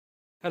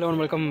Hello and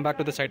welcome back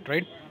to the site,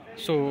 right?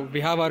 So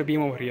we have our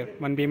beam over here.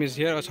 One beam is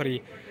here,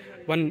 sorry,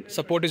 one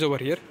support is over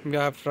here. We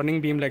have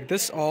running beam like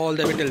this all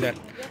the way till there.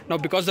 Now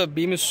because the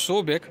beam is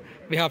so big,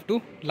 we have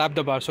to lap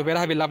the bars. So where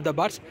have we lapped the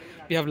bars?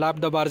 We have lapped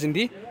the bars in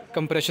the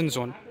compression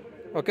zone.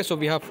 Okay, so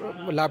we have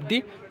lapped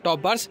the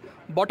top bars.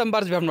 Bottom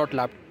bars we have not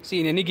lapped. See,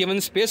 in any given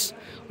space,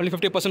 only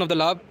 50% of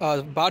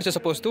the bars are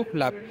supposed to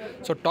lap.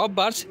 So top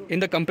bars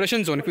in the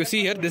compression zone. If you see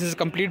here, this is a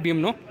complete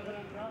beam, no?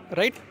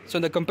 Right, so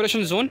in the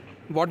compression zone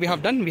what we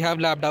have done, we have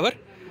lapped our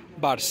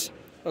bars.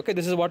 Okay,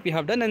 this is what we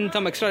have done, and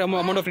some extra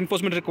amount of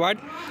reinforcement required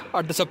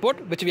at the support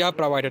which we have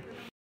provided.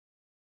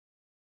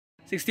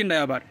 16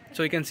 dia bar,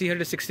 so you can see here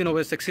it is 16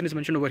 over 16 is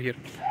mentioned over here.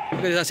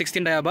 Okay, this is a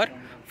 16 dia bar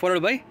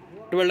followed by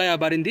 12 dia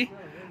bar in the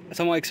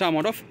some extra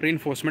amount of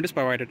reinforcement is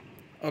provided.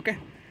 Okay,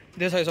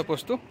 this is how you're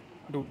supposed to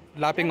do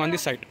lapping on the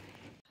site.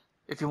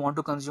 If you want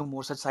to consume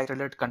more such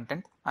site-related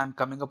content, I'm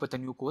coming up with a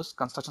new course,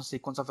 Construction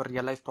Sequence of a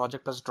Real-Life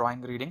Project plus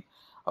Drawing Reading.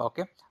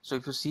 Okay, so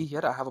if you see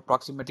here, I have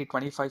approximately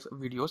 25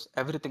 videos,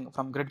 everything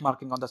from grid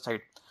marking on the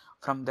site.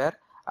 From there,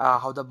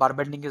 how the bar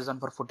bending is done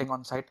for footing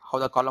on site, how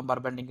the column bar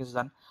bending is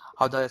done,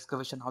 how the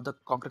excavation, how the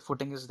concrete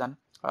footing is done.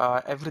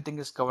 Everything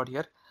is covered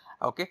here.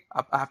 Okay,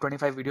 I have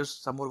 25 videos.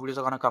 Some more videos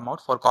are gonna come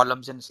out for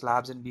columns and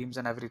slabs and beams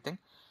and everything.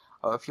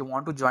 If you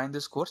want to join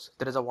this course,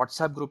 there is a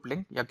WhatsApp group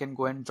link. You can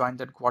go and join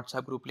that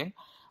WhatsApp group link,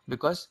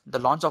 because the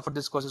launch offer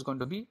this course is going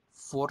to be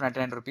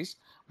 499 rupees,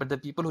 but the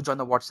people who join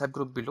the WhatsApp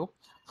group below,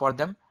 for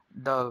them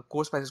the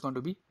course price is going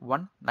to be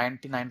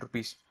 199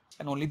 rupees,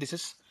 and only this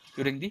is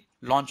during the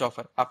launch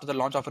offer. After the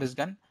launch offer is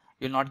done,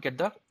 you'll not get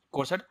the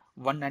course at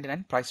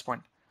 199 price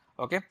point.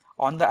 Okay,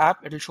 on the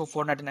app it will show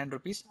 499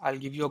 rupees. I'll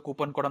give you a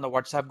coupon code on the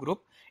WhatsApp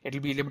group. It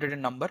will be limited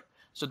in number,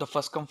 so the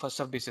first come first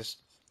serve basis.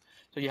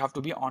 So you have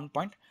to be on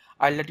point.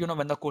 I'll let you know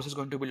when the course is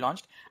going to be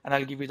launched, and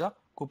I'll give you the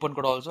coupon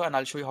code also, and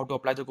I'll show you how to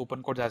apply the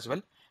coupon codes as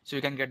well, so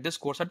you can get this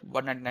course at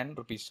 199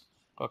 rupees.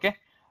 Okay,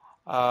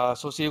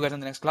 so see you guys in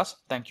the next class.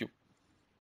 Thank you.